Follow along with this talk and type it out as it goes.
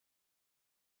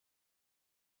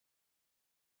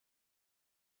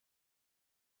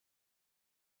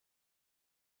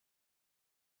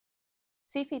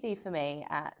CPD for me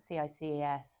at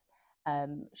CICES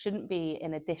shouldn't be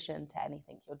in addition to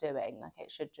anything you're doing. Like,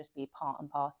 it should just be part and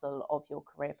parcel of your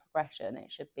career progression.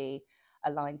 It should be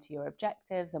aligned to your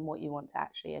objectives and what you want to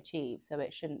actually achieve. So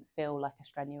it shouldn't feel like a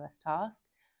strenuous task.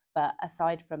 But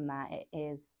aside from that, it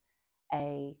is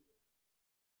a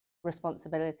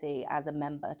responsibility as a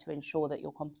member to ensure that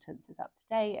your competence is up to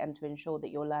date and to ensure that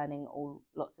you're learning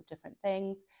lots of different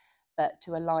things, but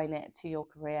to align it to your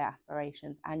career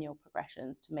aspirations and your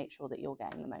progressions to make sure that you're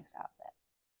getting the most out of it.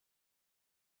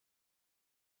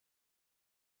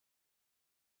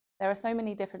 There are so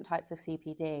many different types of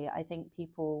CPD. I think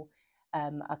people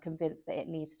are convinced that it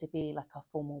needs to be like a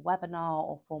formal webinar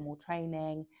or formal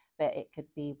training, but it could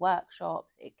be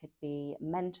workshops, it could be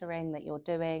mentoring that you're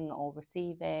doing or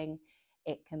receiving,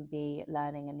 it can be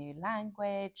learning a new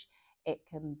language, it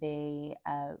can be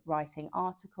writing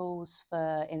articles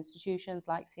for institutions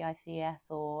like CICES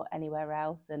or anywhere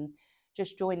else, and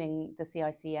just joining the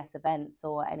CICES events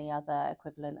or any other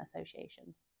equivalent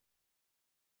associations.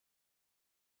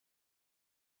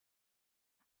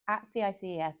 At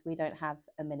CICES, we don't have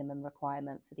a minimum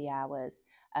requirement for the hours.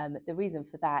 The reason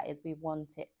for that is we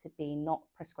want it to be not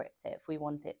prescriptive. We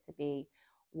want it to be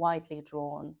widely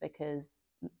drawn because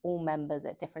all members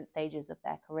at different stages of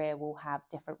their career will have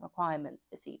different requirements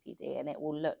for CPD, and it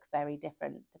will look very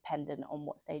different dependent on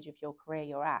what stage of your career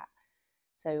you're at.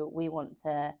 So we want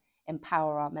to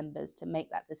empower our members to make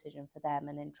that decision for them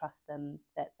and entrust them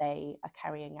that they are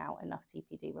carrying out enough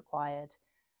CPD required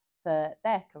for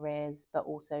their careers, but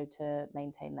also to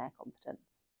maintain their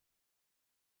competence.